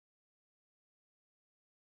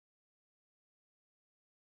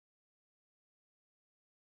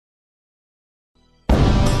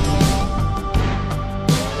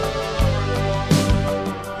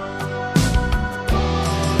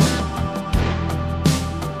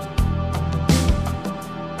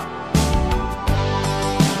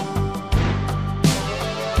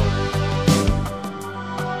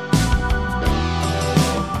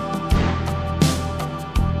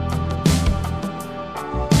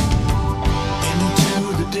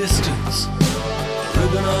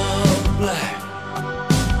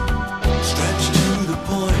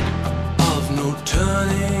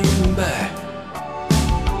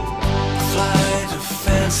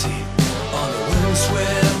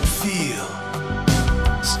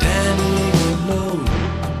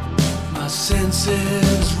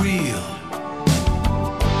this is real.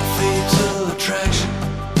 A fatal attraction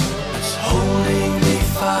is holding me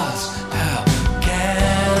fast. How can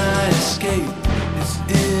I escape its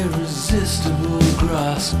irresistible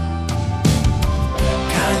grasp?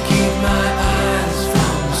 Can't keep my eyes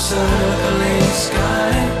from the circling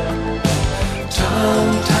sky.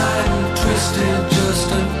 Tongue-tied and twisted,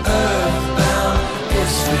 just an earthbound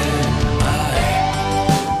misfit.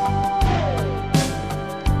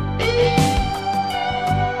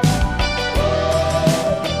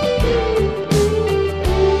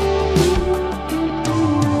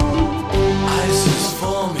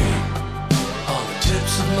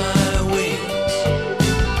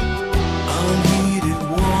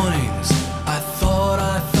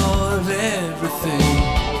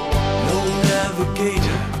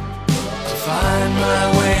 Find my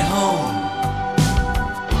way home,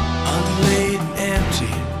 unladen,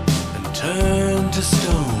 empty, and turned to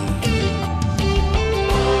stone.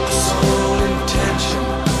 A sole intention,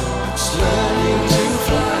 it's learning to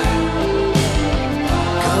fly.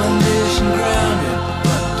 Condition grounded,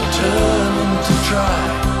 but determined to try.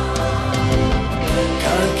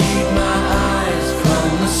 Can't keep my eyes from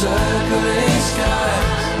the circling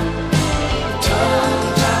skies.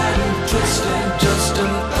 Tongue-tied and twisted, just an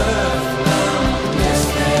earth.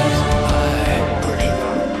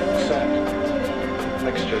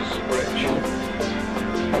 Mixtures rich,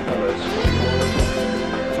 propellers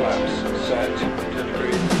flaps set, 10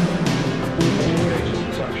 degrees, gauges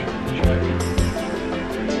and suction, check,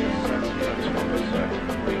 transformers set,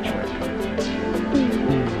 recheck,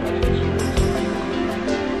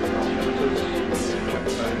 filters, check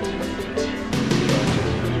those,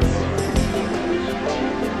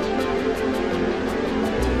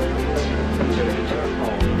 turn on.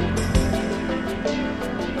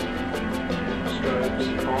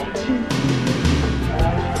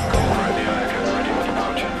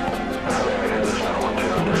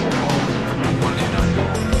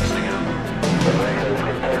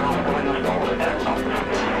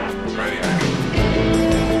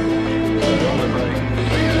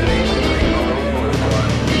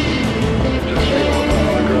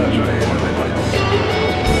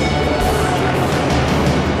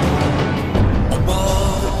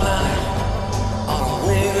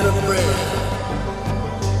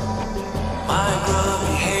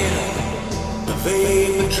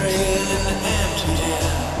 Vapor train in the empty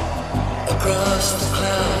air. Across the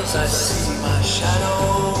clouds I see my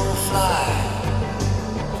shadow.